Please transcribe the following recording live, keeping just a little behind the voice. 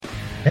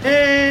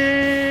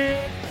And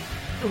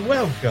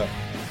welcome.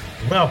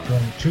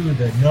 Welcome to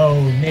the No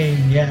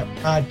Name Yet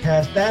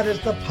podcast. That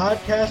is the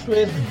podcast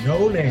with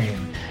no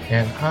name.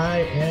 And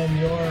I am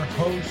your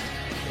host,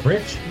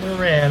 Rich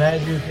Moran.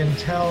 As you can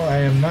tell, I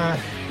am not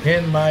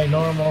in my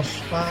normal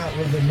spot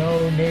with the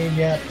No Name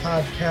Yet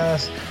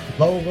podcast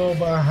logo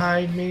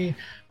behind me,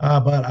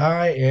 but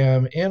I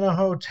am in a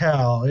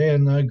hotel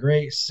in the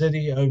great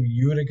city of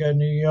Utica,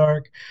 New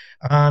York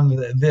on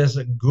this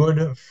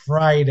Good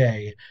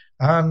Friday.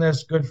 On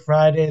this Good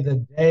Friday,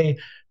 the day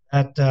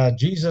that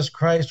Jesus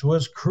Christ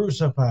was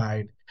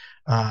crucified.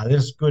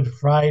 This Good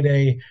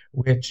Friday,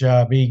 which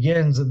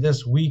begins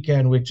this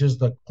weekend, which is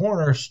the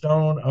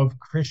cornerstone of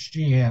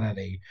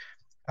Christianity.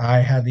 I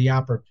had the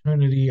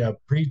opportunity of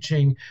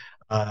preaching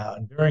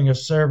during a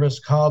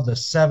service called The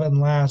Seven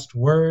Last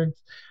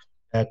Words.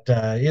 That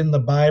in the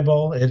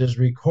Bible, it is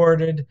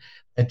recorded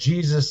that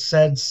Jesus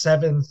said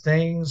seven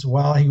things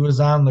while he was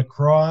on the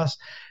cross,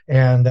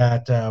 and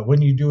that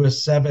when you do a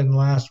seven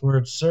last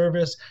word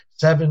service,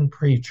 seven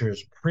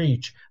preachers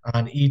preach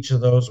on each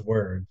of those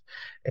words.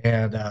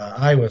 And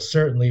I was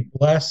certainly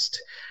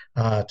blessed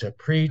to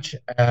preach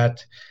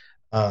at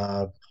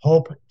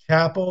Hope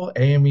Chapel,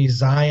 AME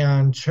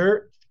Zion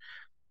Church.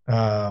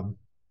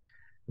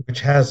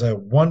 Which has a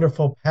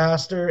wonderful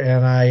pastor,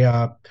 and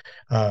I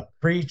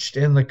preached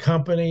in the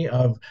company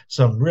of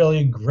some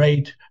really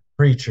great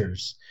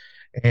preachers.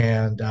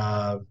 And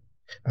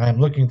I'm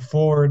looking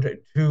forward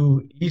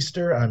to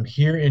Easter. I'm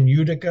here in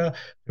Utica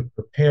to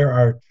prepare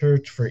our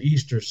church for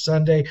Easter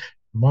Sunday.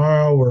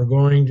 Tomorrow, we're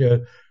going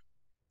to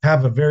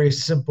have a very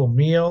simple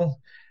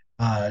meal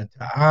to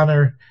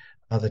honor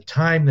the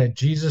time that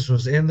Jesus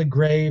was in the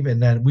grave,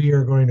 and then we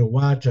are going to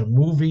watch a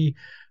movie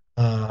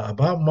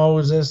about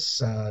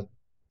Moses,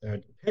 a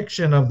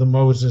depiction of the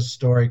Moses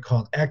story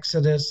called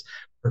Exodus,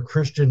 where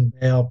Christian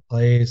Bale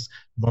plays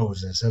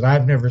Moses. And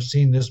I've never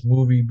seen this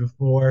movie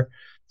before,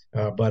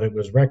 but it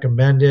was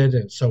recommended,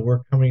 and so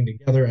we're coming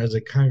together as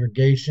a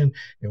congregation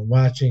and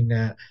watching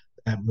that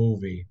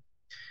movie.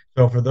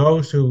 So for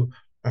those who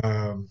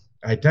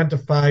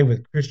identify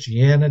with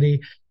Christianity,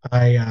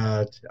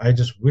 I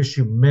just wish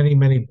you many,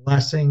 many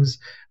blessings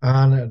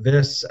on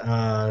this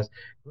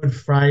Good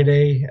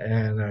Friday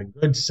and a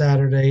Good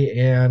Saturday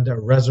and a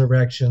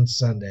Resurrection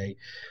Sunday.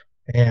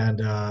 And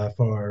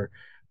for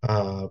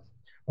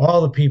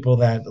all the people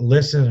that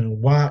listen and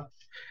watch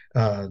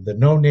the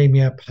No Name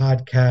Yet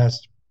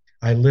podcast,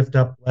 I lift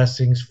up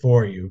blessings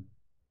for you.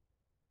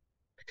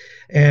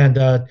 And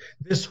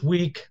this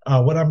week,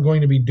 what I'm going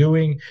to be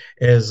doing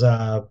is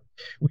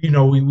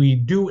we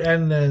do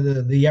end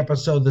the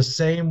episode the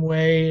same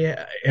way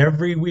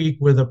every week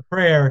with a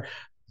prayer.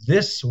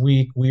 This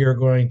week, we are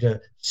going to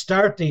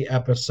start the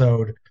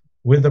episode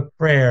with a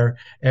prayer.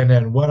 And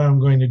then what I'm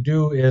going to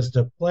do is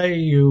to play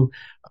you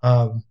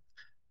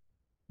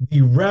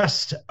the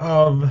rest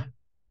of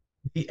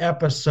the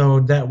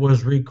episode that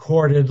was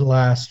recorded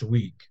last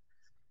week.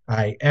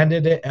 I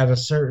ended it at a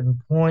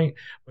certain point,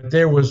 but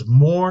there was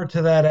more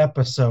to that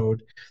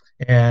episode.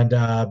 And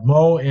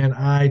Mo and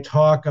I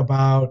talk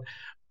about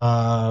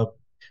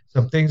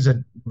some things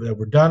that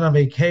were done on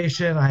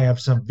vacation. I have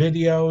some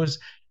videos,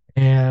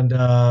 and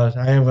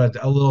I have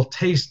a little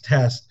taste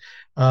test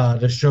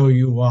to show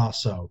you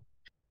also.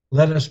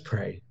 Let us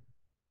pray.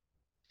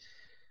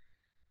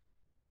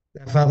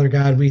 Father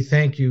God, we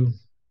thank you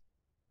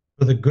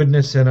for the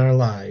goodness in our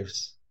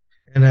lives.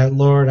 And that,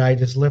 Lord, I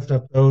just lift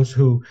up those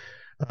who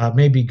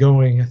may be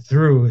going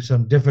through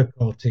some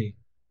difficulty.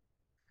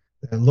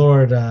 And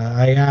Lord,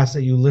 I ask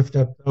that you lift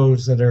up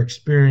those that are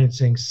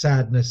experiencing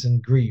sadness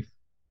and grief.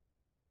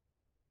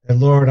 And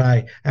Lord,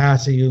 I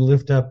ask that you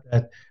lift up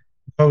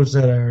those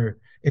that are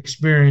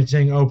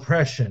experiencing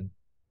oppression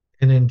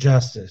and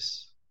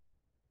injustice.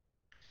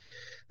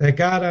 That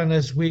God, on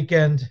this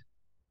weekend,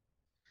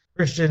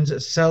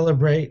 Christians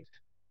celebrate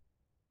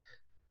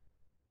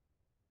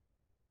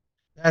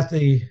that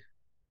the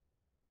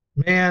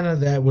man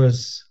that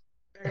was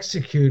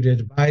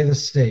executed by the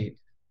state,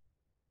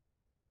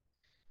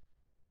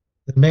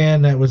 the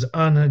man that was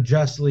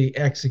unjustly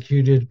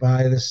executed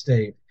by the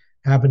state,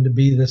 happened to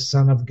be the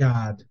Son of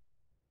God.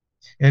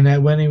 And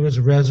that when he was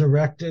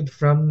resurrected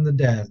from the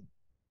dead,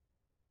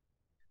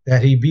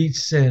 that he beat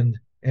sin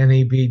and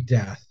he beat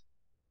death.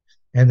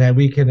 And that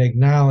we can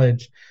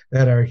acknowledge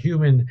that our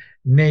human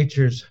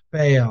natures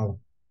fail,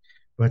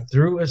 but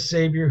through a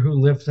Savior who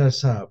lifts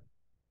us up,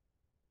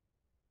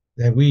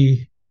 that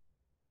we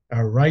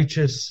are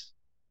righteous,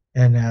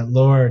 and that,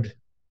 Lord,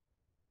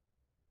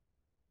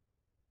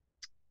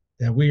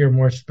 that we are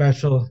more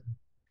special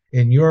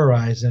in your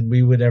eyes than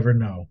we would ever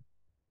know.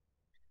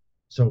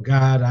 So,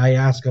 God, I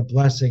ask a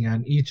blessing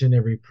on each and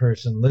every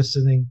person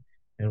listening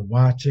and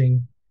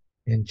watching.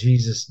 In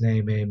Jesus'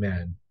 name,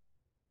 amen.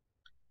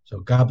 So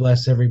God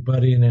bless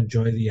everybody and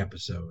enjoy the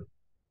episode.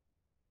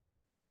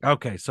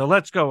 Okay, so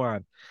let's go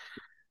on.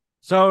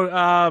 So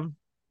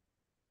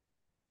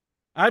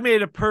I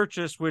made a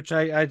purchase, which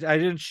I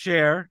didn't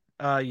share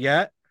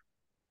yet.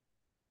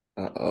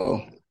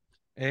 Uh-oh.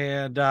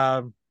 And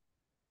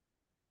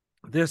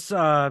this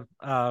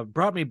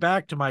brought me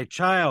back to my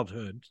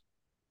childhood.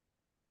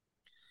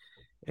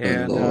 Good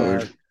And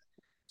Lord.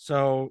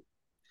 so,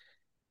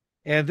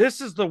 and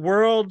this is the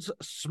world's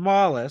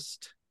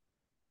smallest.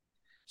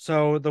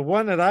 So the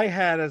one that I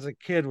had as a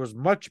kid was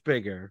much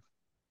bigger.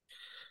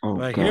 Oh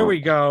But here God. we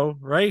go,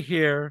 right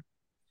here.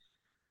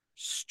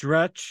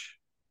 Stretch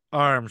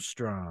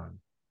Armstrong.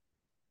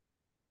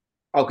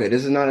 Okay,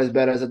 this is not as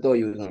bad as I thought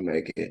you was gonna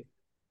make it.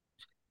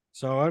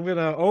 So I'm going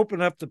to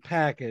open up the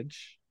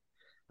package.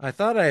 I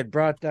thought I had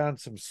brought down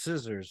some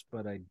scissors,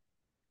 but I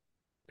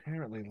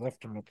apparently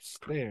left them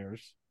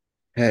upstairs.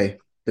 Hey,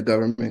 the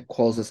government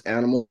calls us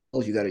animals.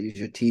 You got to use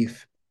your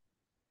teeth.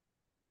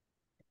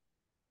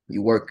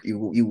 You work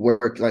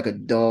like a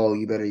dog.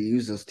 You better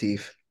use those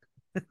teeth.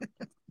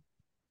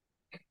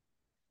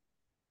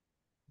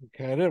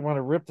 Okay, I didn't want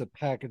to rip the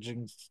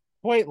packaging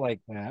quite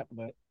like that,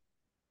 but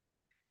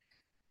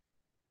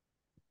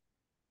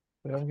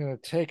I'm going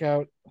to take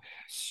out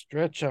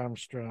Stretch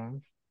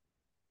Armstrong.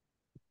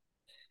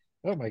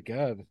 Oh my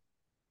God.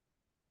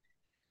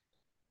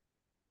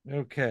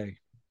 Okay.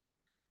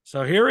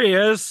 So here he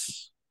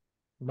is,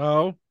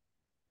 Mo.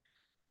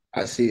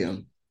 I see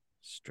him.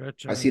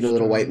 Stretch I see the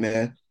little white Armstrong.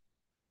 man.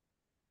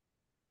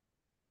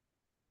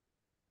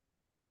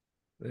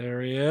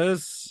 There he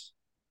is.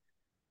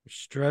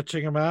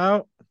 Stretching him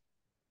out.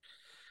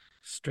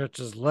 Stretch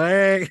his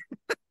leg.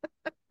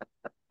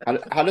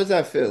 How does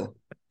that feel?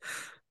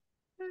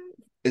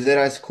 Is it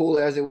as cool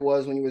as it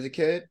was when you was a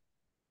kid?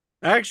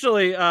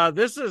 Actually,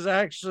 this is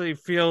actually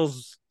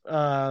feels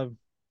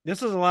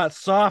this is a lot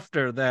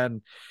softer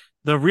than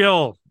the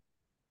real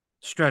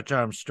Stretch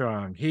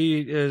Armstrong. He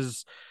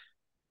is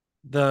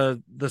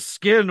the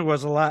skin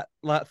was a lot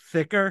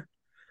thicker.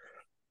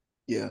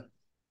 Yeah,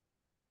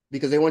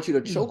 because they want you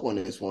to choke on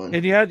this one.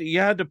 And you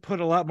had to put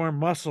a lot more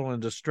muscle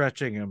into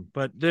stretching him.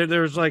 But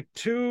there's like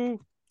two.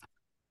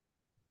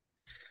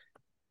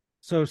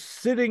 So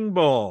sitting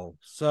bull.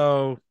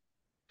 So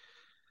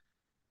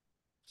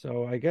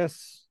I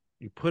guess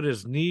you put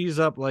his knees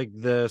up like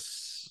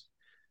this.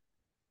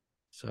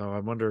 So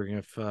I'm wondering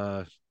if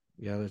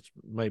yeah, that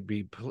might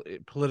be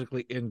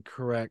politically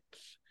incorrect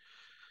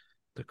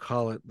to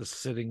call it the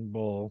sitting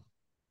bull.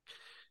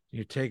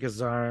 You take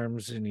his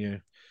arms and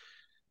you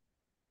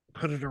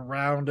put it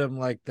around him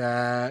like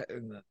that,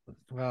 and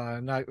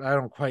well, I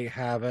don't quite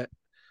have it,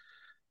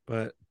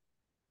 but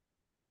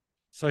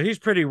so he's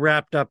pretty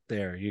wrapped up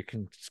there. You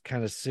can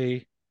kind of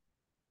see.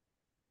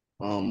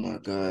 Oh my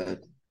God.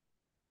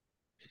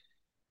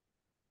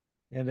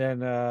 And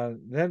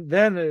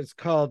then it's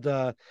called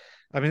I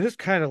mean this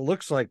kind of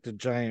looks like the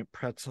giant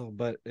pretzel,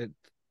 but it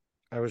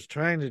I was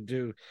trying to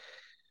do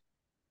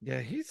yeah,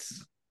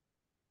 he's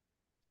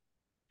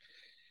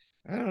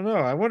I don't know.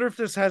 I wonder if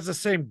this has the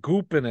same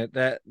goop in it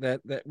that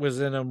was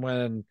in him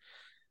when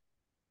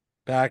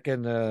back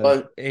in the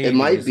But it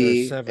might 80s or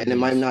be, and it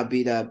might 70s. not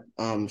be that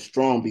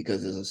strong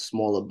because it's a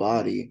smaller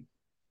body.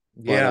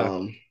 But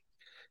Yeah.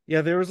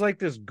 Yeah, there was like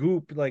this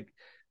goop like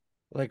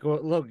well,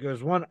 look,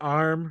 there's one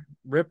arm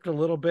ripped a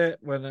little bit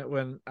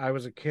when I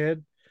was a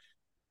kid,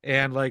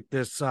 and like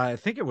this, I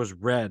think it was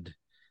red.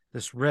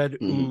 This red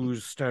mhm,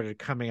 ooze started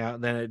coming out,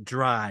 and then it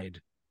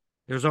dried.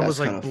 It was that's almost kind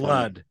like of funny.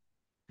 blood.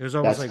 It was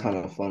almost That's like, kind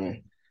of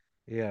funny.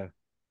 yeah.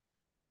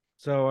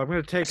 So I'm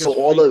gonna take So his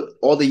feet.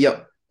 all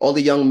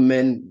the young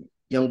men,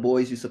 young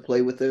boys used to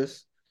play with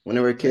this when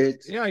they were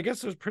kids. Yeah, I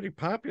guess it was pretty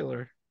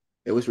popular.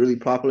 It was really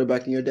popular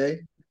back in your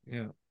day.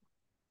 Yeah,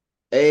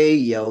 Hey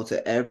yo,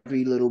 to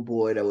every little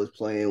boy that was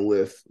playing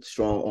with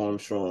Strong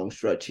Armstrong,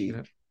 Stretchy,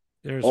 yeah.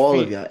 There's all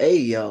of feet. y'all. Hey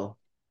yo,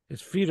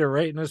 His feet are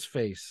right in his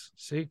face.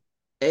 See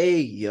hey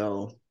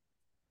yo,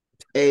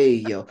 hey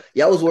yo.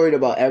 Y'all was worried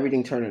about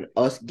everything turning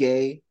us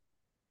gay.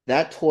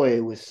 That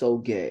toy was so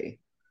gay.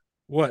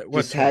 what?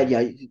 What Just had toy?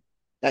 y'all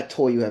that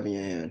toy you have in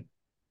your hand.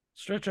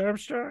 Stretch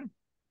Armstrong?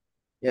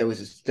 Yeah,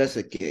 that's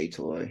a gay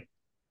toy.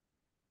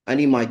 I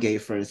need my gay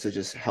friends to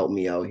just help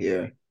me out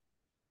here.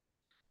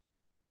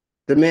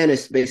 The man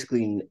is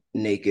basically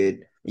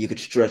naked. You could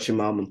stretch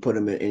him out and put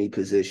him in any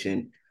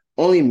position.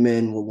 Only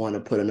men would want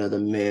to put another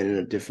man in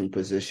a different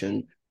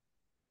position.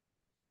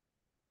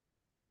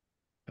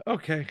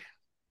 Okay.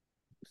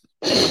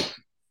 I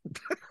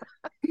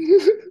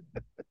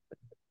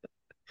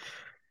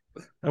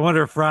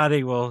wonder if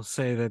Roddy will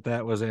say that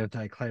that was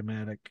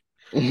anticlimactic.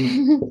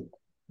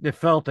 It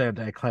felt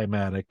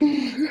anticlimactic.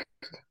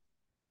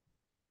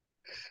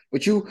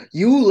 But you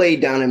lay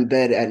down in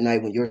bed at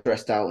night when you're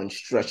stressed out and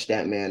stretch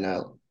that man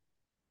out.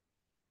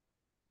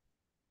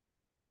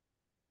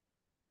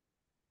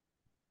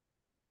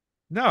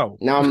 No,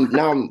 Now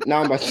I'm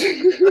about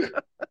to,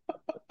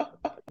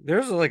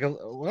 there's like a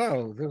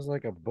wow. There's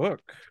like a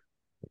book.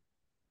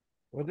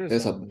 What is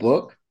there's all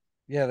this?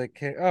 Yeah, they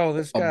came. Oh,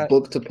 this a got book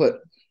to put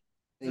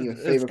in your it's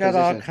favorite got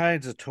all position.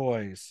 kinds of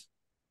toys.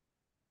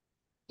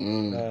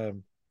 Mm.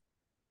 Um,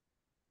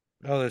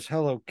 oh, there's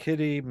Hello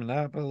Kitty,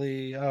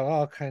 Monopoly, oh,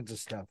 all kinds of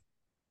stuff.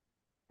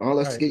 Oh, All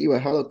let's right, get you a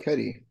Hello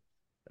Kitty.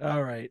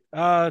 all right.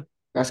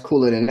 That's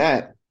cooler than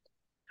that.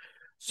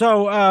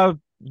 So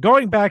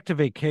going back to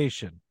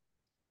vacation.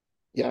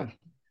 Yeah.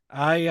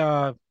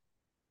 I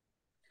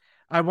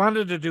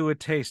wanted to do a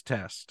taste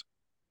test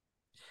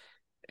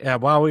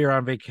while we were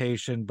on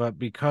vacation, but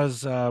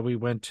because we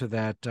went to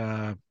that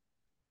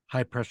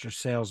high pressure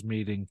sales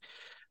meeting,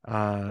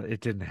 it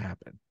didn't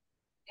happen.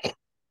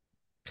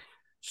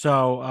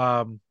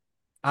 So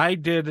I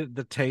did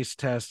the taste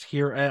test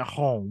here at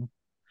home.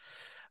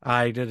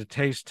 I did a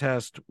taste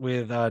test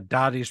with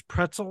Dottie's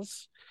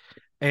Pretzels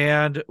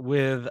and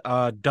with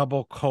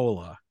Double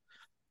Cola.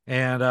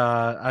 And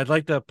I'd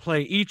like to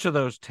play each of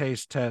those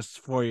taste tests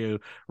for you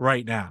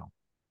right now.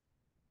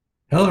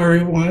 Hello,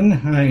 everyone.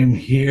 I am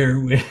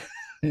here with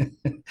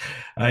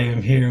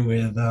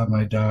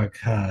my dog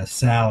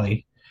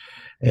Sally,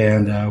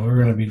 and we're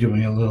going to be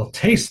doing a little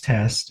taste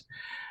test.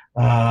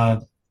 For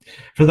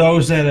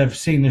those that have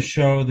seen the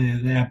show,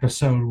 the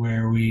episode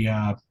where we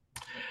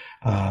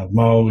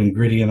Mo and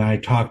Gritty and I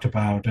talked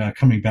about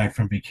coming back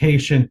from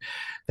vacation,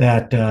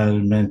 that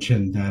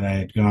mentioned that I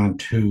had gone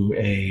to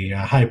a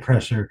high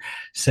pressure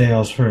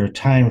sales for a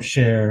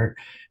timeshare,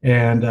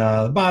 and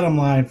the bottom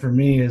line for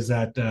me is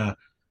that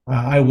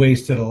I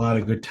wasted a lot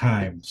of good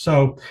time.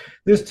 So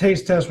this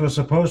taste test was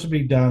supposed to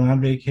be done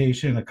on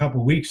vacation a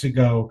couple weeks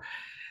ago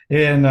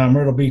in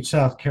Myrtle Beach,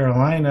 South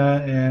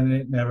Carolina, and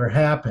it never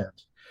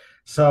happened.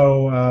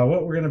 So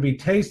what we're going to be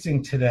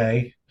tasting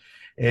today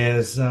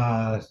is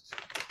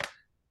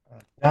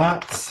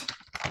Dots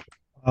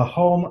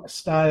home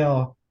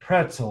style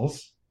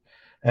pretzels,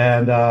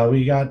 and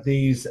we got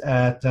these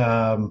at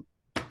the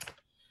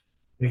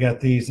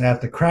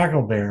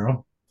Crackle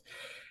Barrel,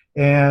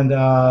 and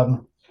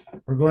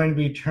we're going to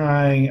be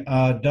trying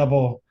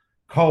Double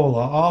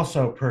Cola,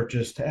 also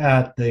purchased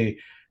at the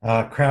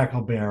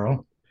Crackle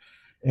Barrel,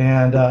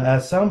 and at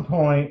some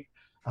point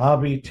I'll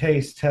be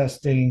taste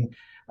testing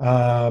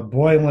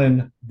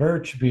Boylan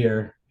Birch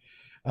Beer,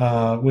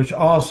 which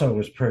also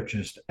was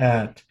purchased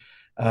at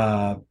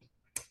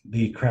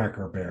the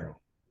Cracker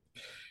Barrel.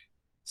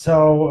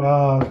 So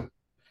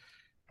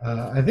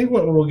I think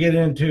what we'll get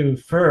into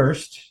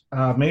first,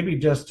 maybe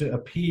just to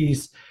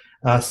appease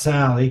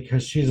Sally,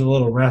 because she's a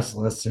little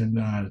restless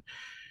and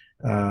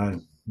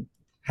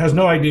has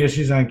no idea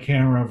she's on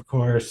camera, of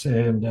course,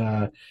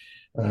 and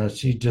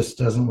she just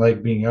doesn't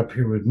like being up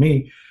here with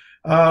me.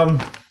 So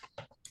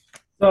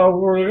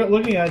we're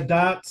looking at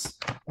Dots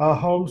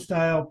home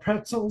style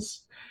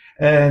pretzels.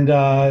 And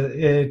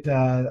it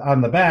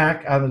on the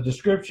back, on the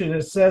description,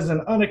 it says an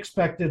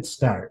unexpected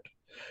start.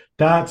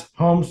 Dot's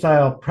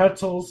home-style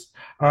pretzels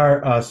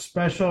are a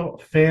special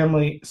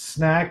family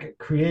snack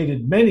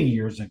created many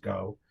years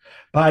ago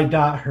by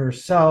Dot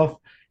herself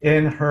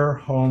in her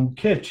home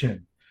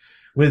kitchen.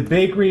 With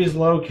bakeries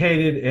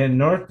located in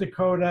North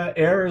Dakota,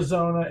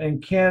 Arizona,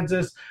 and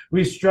Kansas,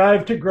 we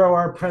strive to grow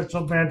our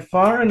pretzel brand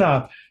far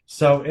enough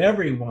so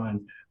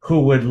everyone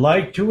who would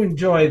like to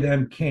enjoy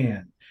them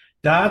can.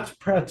 Dots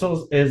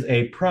Pretzels is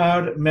a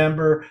proud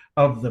member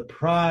of the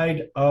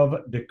Pride of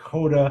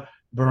Dakota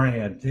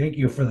brand. Thank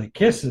you for the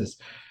kisses,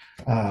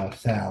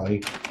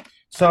 Sally.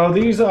 So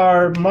these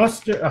are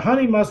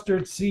honey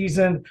mustard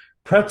seasoned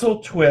pretzel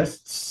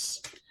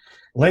twists,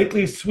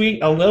 lately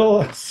sweet, a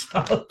little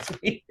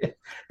salty,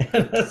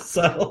 and a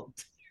subtle.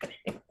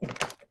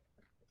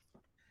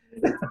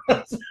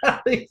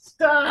 Sally,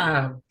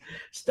 stop.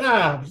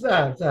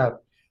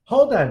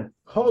 Hold on.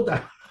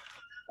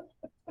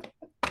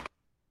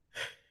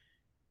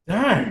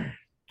 Darn,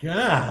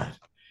 God.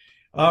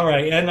 All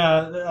right,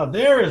 and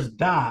there is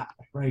Dot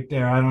right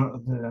there. I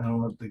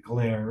don't want the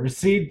glare.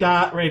 See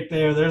Dot right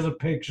there. There's a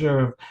picture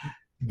of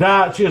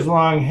Dot. She has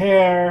long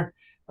hair,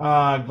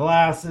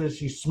 glasses.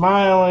 She's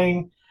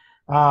smiling,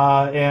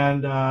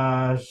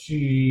 and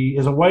she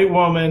is a white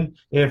woman.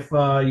 If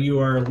you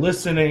are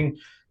listening,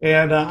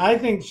 and I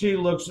think she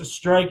looks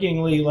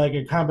strikingly like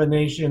a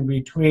combination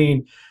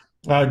between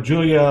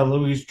Julia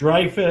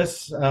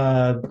Louis-Dreyfus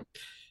from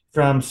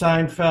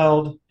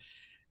Seinfeld,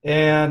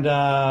 and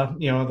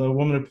the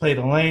woman who played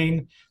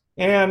Elaine,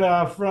 and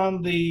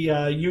from the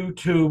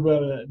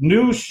YouTube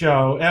news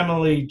show,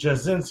 Emily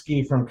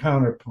Jasinski from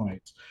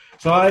Counterpoint.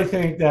 So I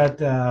think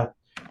that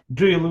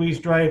Julia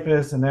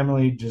Louis-Dreyfus and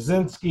Emily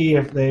Jasinski,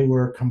 if they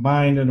were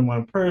combined into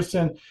one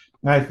person,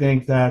 I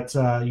think that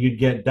you'd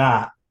get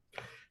Dot.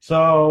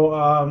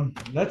 So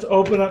let's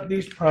open up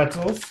these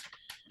pretzels.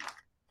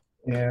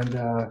 And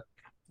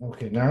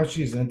okay, now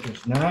she's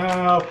interested.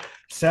 Now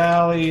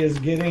Sally is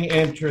getting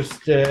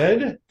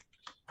interested.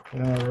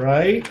 All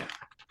right.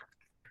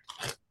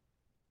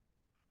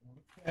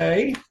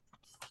 Okay.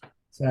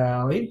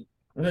 Sally,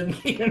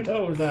 get your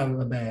nose out of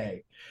the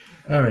bag.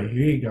 All right,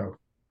 here you go.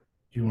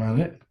 Do you want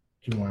it?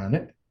 Do you want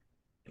it?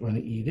 Do you want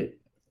to eat it?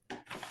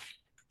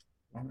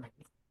 Got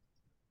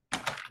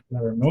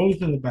her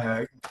nose in the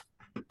bag.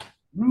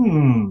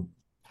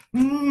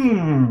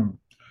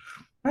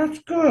 That's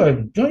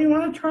good. Don't you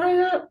want to try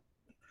that?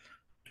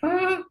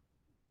 Huh?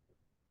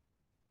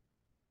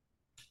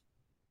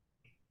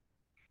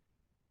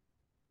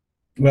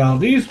 Well,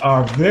 these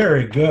are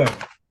very good.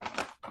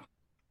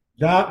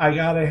 Dot, I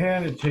gotta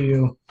hand it to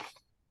you.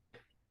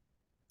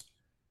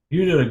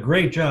 You did a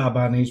great job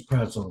on these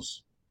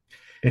pretzels.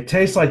 It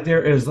tastes like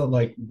there is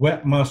like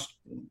wet mustard.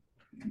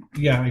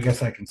 Yeah, I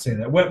guess I can say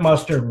that. Wet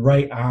mustard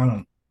right on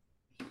them.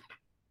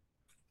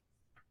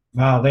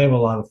 Wow, they have a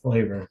lot of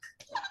flavor.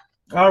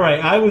 All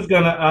right, I was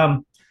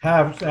gonna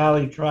have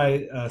Sally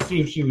try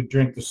see if she would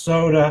drink the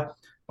soda,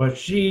 but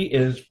she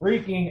is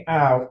freaking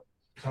out.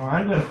 So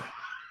I'm gonna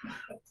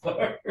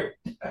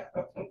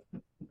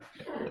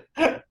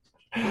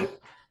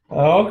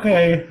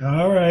Okay,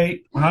 all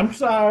right. I'm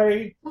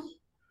sorry.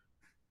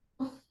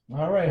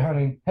 All right,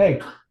 honey.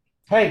 Hey,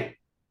 hey.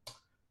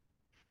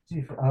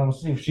 I'll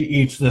see if she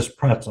eats this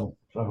pretzel.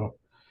 So,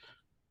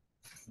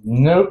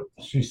 nope.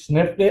 She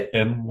sniffed it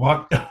and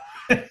walked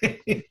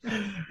away.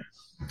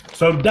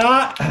 So,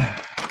 Dot,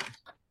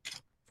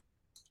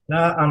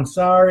 I'm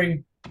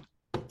sorry.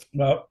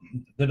 Well,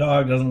 the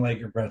dog doesn't like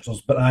your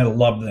pretzels, but I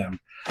love them.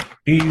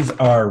 These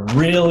are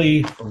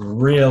really,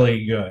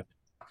 really good.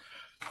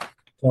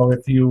 So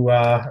if you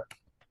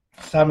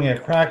sell me a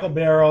Crackle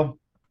Barrel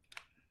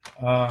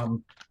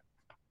and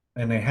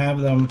they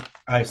have them,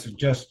 I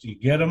suggest you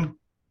get them,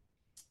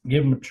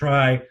 give them a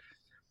try.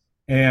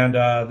 And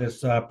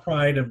this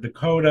Pride of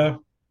Dakota,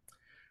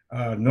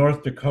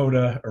 North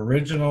Dakota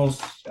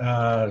Originals,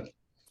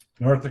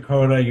 North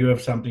Dakota, you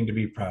have something to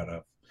be proud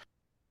of.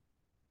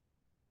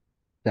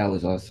 That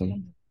was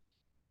awesome.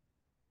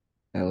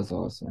 That was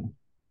awesome.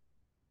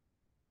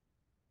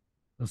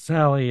 Well,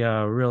 Sally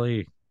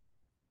really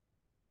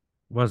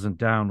wasn't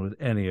down with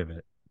any of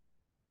it.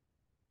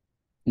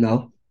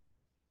 No,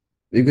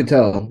 you could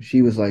tell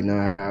she was like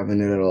not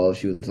having it at all.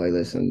 She was like,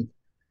 "Listen,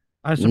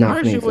 I'm not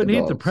surprised she playing for the wouldn't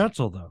eat the dogs."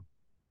 pretzel though.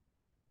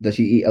 Does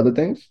she eat other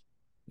things?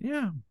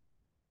 Yeah.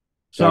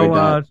 Sorry, So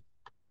Dot.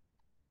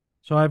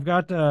 so I've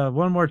got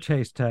one more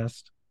taste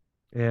test,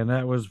 and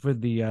that was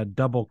with the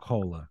double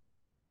cola.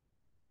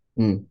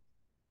 Mm.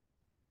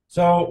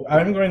 So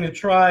I'm going to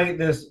try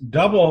this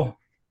double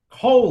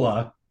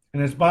cola,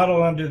 and it's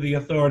bottled under the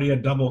authority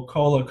of Double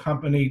Cola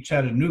Company,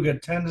 Chattanooga,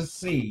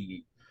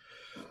 Tennessee.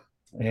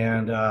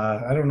 And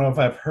I don't know if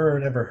I've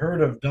ever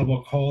heard of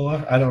double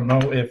cola. I don't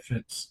know if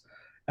it's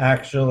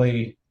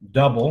actually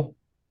double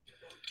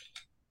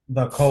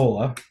the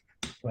cola,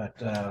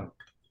 but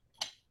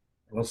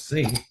we'll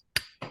see.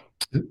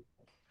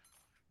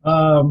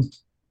 So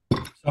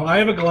I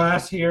have a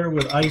glass here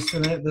with ice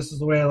in it. This is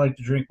the way I like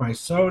to drink my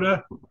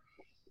soda.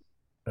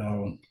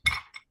 So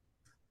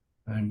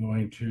I'm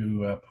going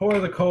to pour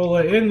the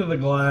cola into the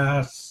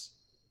glass.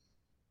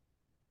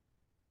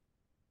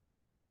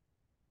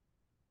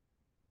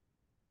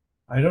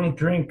 I don't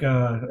drink,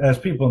 as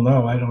people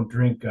know, I don't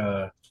drink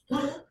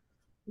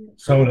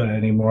soda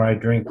anymore. I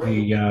drink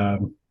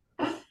the,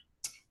 what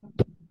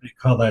do you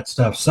call that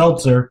stuff?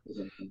 Seltzer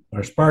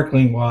or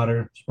sparkling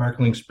water,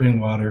 sparkling spring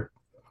water.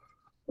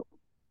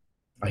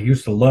 I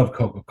used to love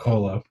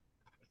Coca-Cola.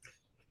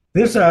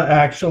 This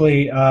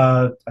actually,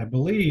 I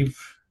believe,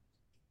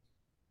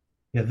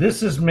 yeah,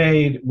 this is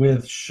made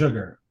with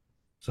sugar.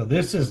 So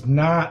this is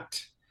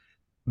not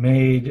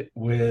made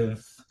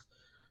with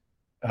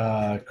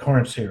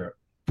corn syrup.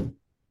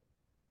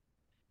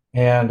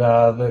 And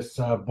this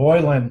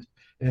Boylan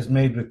is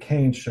made with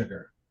cane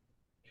sugar.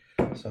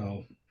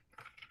 So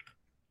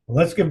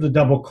let's give the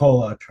double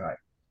cola a try.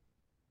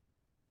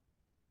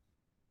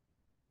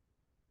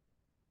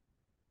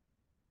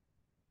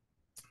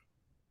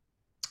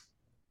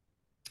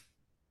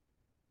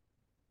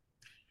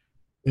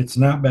 It's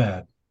not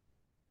bad.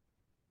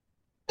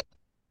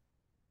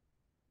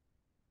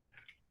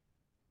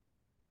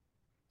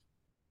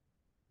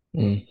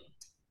 Mm.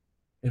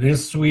 It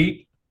is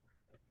sweet.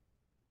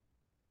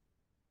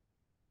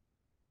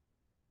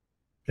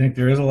 I think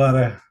there's a lot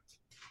of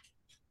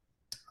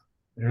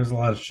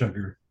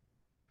sugar.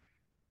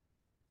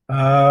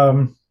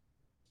 I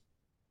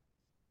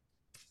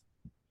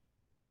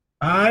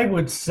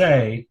would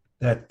say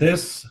that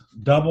this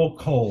double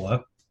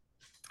cola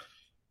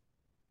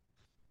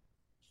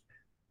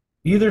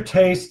either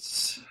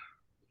tastes,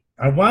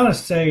 I want to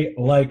say,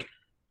 like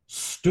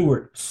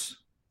Stewart's.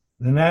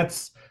 And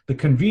that's the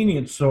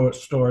convenience store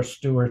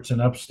Stewart's in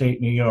upstate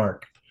New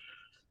York.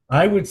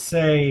 I would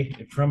say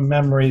from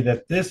memory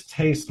that this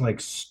tastes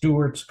like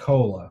Stewart's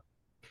Cola.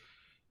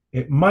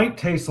 It might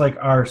taste like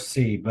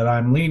RC, but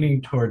I'm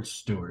leaning towards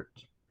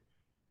Stewart.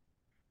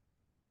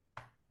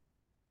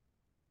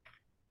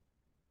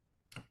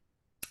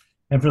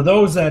 And for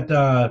those that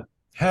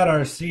had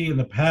RC in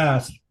the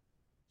past,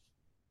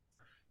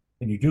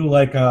 and you do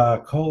like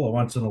cola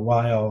once in a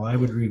while, I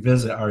would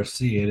revisit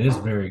RC. It is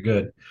very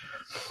good.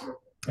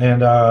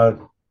 And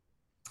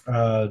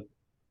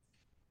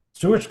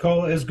Stewart's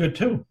Cola is good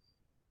too.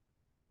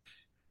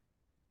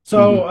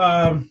 So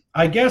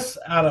I guess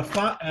out of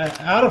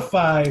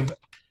five,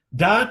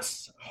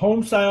 Dot's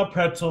home style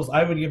pretzels,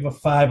 I would give a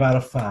 5 out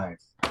of 5.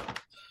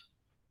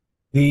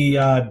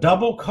 The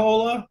double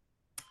cola,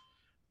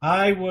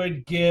 I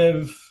would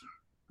give,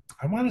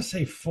 I want to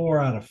say 4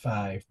 out of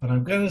 5, but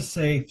I'm going to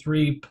say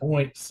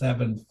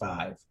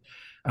 3.75.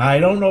 I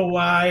don't know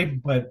why,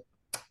 but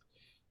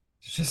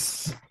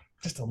just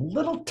a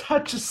little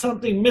touch of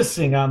something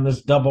missing on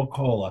this double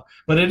cola,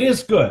 but it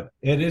is good.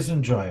 It is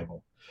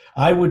enjoyable.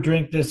 I would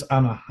drink this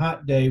on a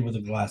hot day with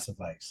a glass of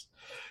ice.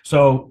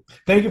 So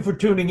thank you for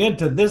tuning in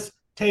to this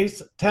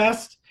taste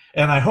test,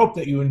 and I hope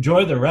that you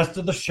enjoy the rest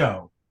of the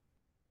show.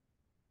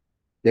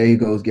 There he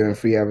goes, giving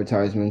free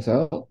advertisements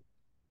out, of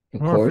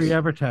More free course.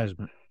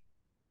 advertisement.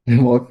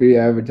 More free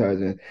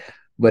advertisement.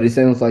 But it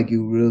sounds like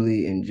you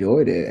really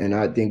enjoyed it. And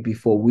I think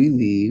before we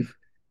leave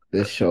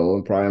the show,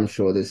 and probably I'm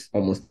sure this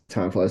almost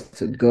time for us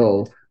to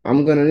go,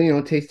 I'm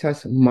gonna, taste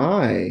test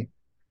my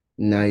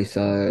nice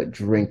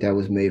drink that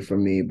was made for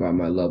me by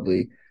my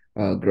lovely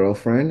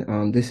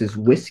girlfriend. This is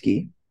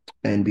whiskey.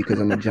 And because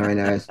I'm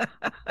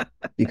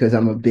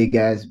a big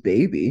ass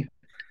baby,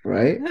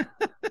 right?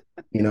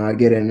 I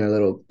get it in a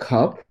little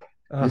cup.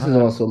 This is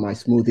also my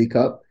smoothie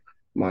cup.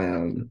 Like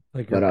your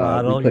We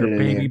bottle, put your it in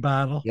baby there.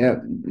 bottle. Yeah,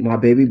 my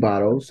baby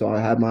bottle. So I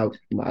have I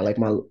like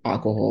my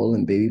alcohol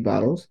in baby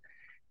bottles.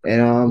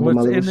 And with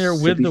my What's little in there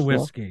with sippy the straw.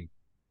 whiskey?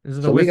 Is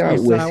it a So we whiskey got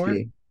sour?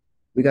 whiskey.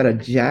 We got a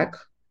Jack.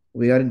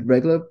 We got a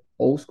regular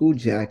old school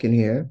Jack in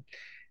here.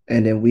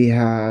 And then we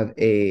have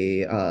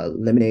a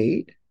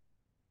lemonade.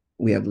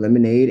 We have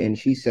lemonade, and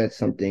she said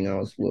something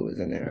else. What was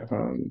in there?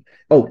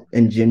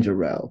 And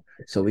ginger ale.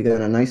 So we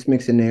got a nice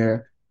mix in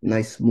there,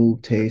 nice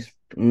smooth taste.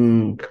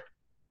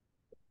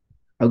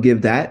 I'll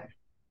give that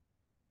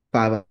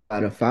 5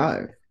 out of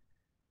 5.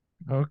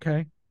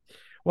 Okay.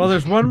 Well,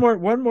 there's one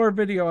more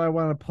video I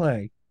want to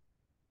play,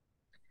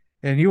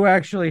 and you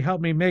actually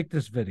helped me make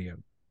this video.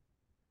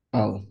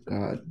 Oh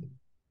God.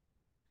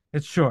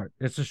 It's short.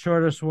 It's the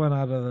shortest one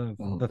out of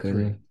the three.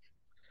 Goodness.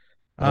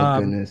 Oh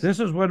goodness. This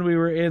is when we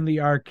were in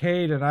the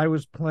arcade and I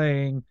was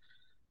playing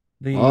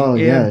the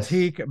Yes.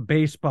 antique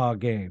baseball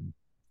game.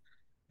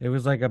 It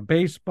was like a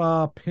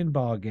baseball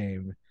pinball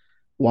game.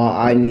 While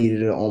I needed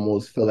to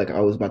almost feel like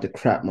I was about to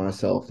crap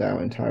myself that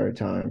entire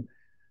time.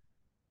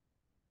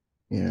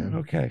 Yeah.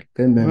 Okay.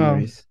 Good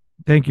memories.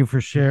 Well, thank you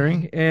for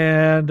sharing.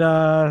 And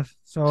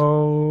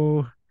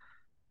so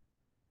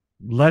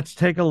let's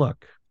take a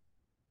look.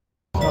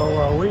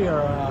 So we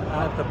are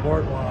at the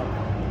boardwalk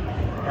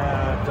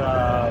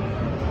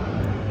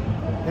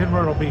in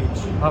Myrtle Beach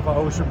off of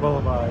Ocean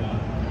Boulevard.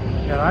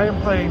 And I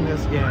am playing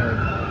this game.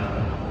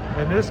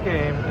 And this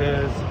game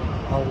is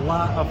a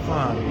lot of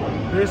fun.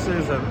 This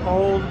is an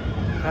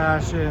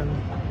old-fashioned,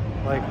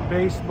 like,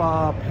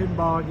 baseball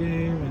pinball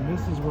game, and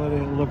this is what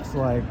it looks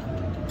like.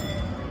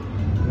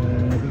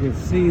 And if you can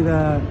see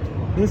that,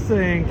 this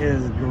thing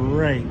is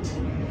great.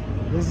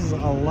 This is a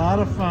lot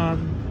of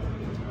fun.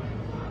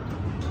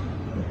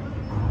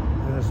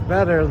 And it's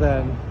better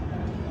than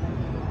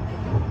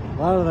a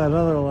lot of that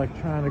other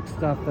electronic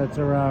stuff that's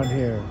around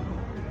here.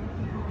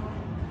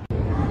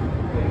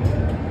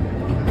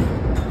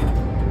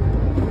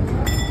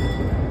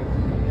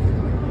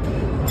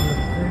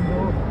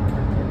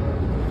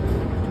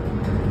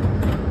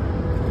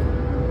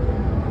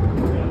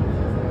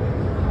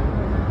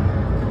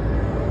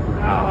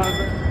 Oh,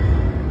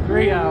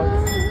 3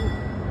 outs.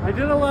 I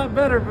did a lot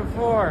better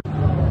before.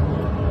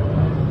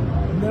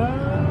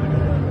 No.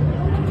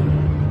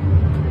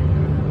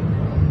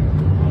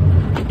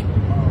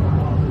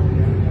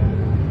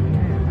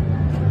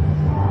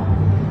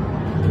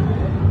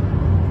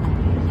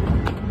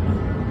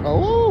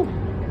 Oh.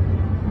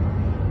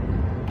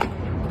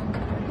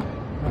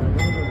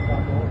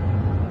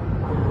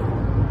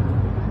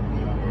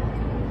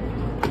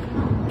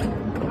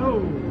 Oh,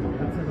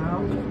 that's an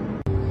out.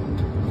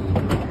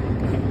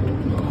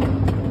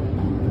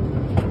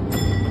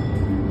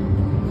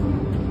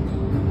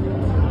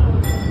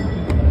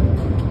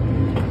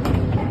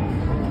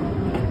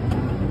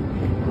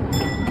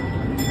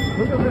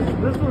 Look at this.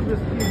 This one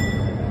just keeps.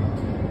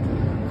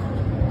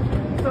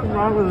 Something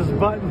wrong with this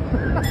button.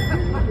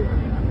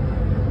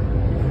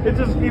 It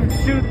just keeps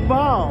shooting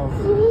balls.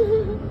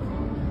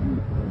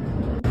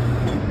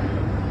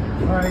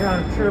 All right, I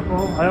got a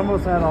triple. I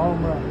almost had a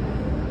home run.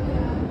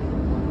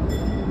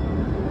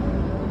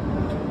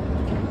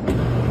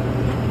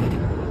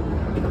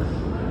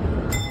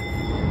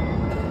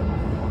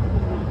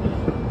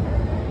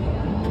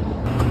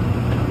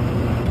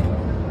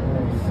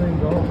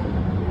 Single.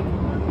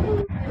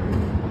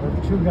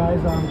 There's 2 guys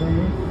on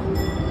base.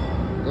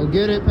 Go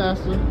get it,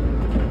 Pastor.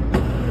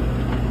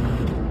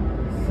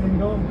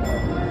 Single.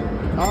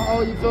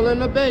 Uh-oh, you fill in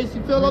the base.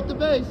 You fill up the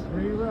base.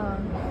 3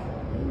 runs.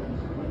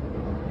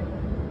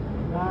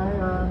 Guy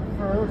on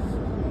first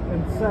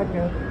and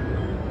second.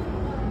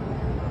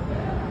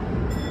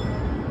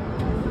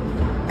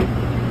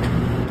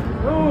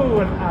 Ooh,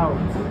 an out.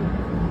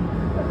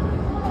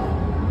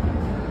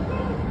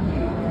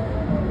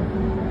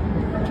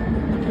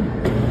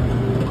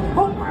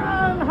 Home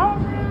run!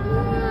 Home run!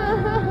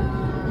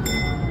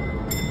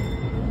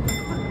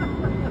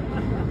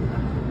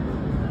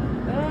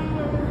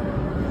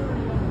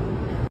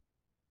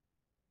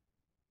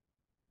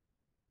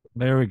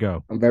 There we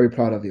go. I'm very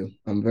proud of you.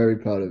 I'm very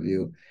proud of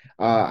you.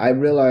 I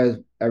realize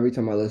every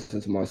time I listen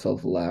to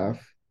myself laugh,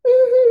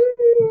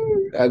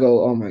 I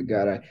go, oh my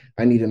God,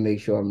 I need to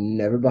make sure I'm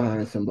never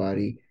behind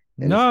somebody.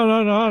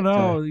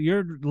 No.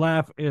 Your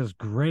laugh is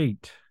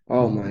great.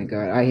 Oh my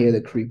God, I hear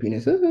the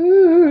creepiness.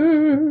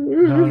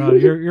 No,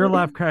 your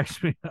laugh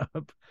cracks me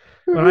up.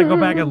 When I go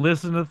back and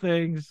listen to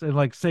things and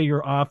like say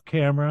you're off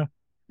camera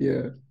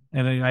Yeah.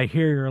 and I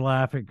hear your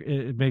laugh,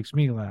 it makes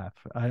me laugh.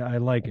 I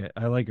like it.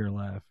 I like your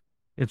laugh.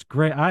 It's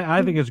great.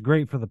 I think it's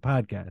great for the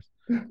podcast.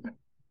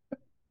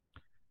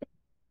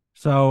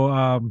 So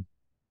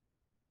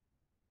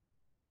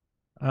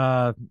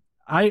uh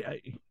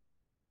I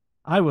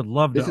I would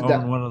love This to is own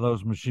that one of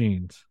those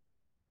machines.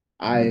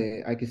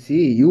 I could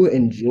see you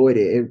enjoyed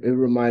it. It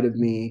reminded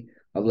me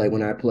of like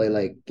when I play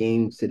like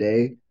games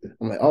today.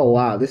 I'm like, oh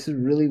wow, this is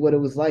really what it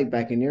was like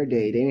back in your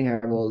day. They didn't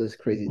have all this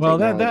crazy Well,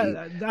 technology.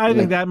 I And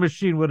think like, that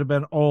machine would have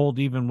been old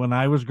even when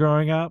I was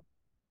growing up.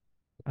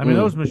 I mean,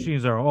 those mm,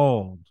 machines are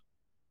old.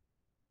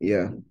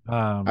 yeah.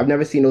 I've Um,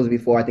 never seen those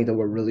before. I think they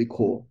were really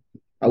cool.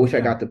 I wish I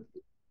yeah, got to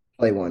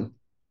play one.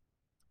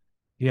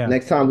 yeah.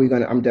 Next time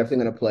I'm definitely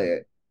gonna play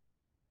it.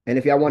 And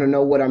if y'all want to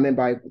know what I meant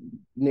by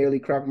nearly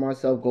crapping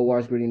myself, go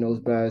watch Gritty Knows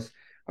Best.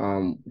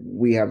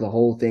 We have the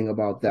whole thing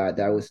about that.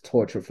 That was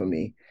torture for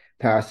me.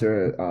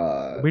 Pastor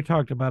We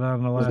talked about it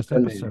on the was a last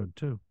good man. episode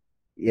too.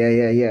 Yeah.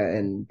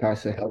 And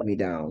Pastor held me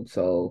down.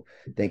 So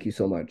thank you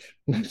so much.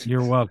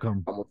 You're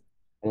welcome. almost,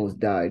 almost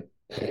died.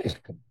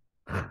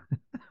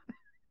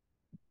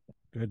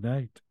 Good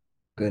night.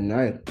 Good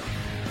night.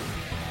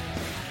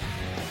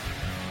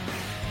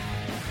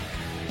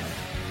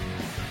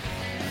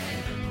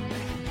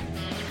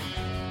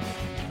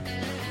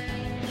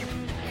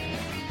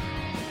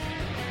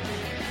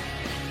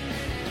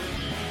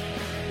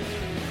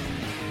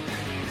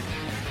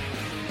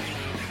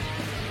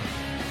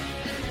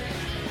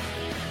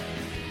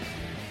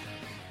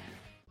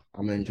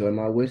 I'm gonna enjoy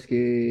my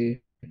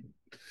whiskey.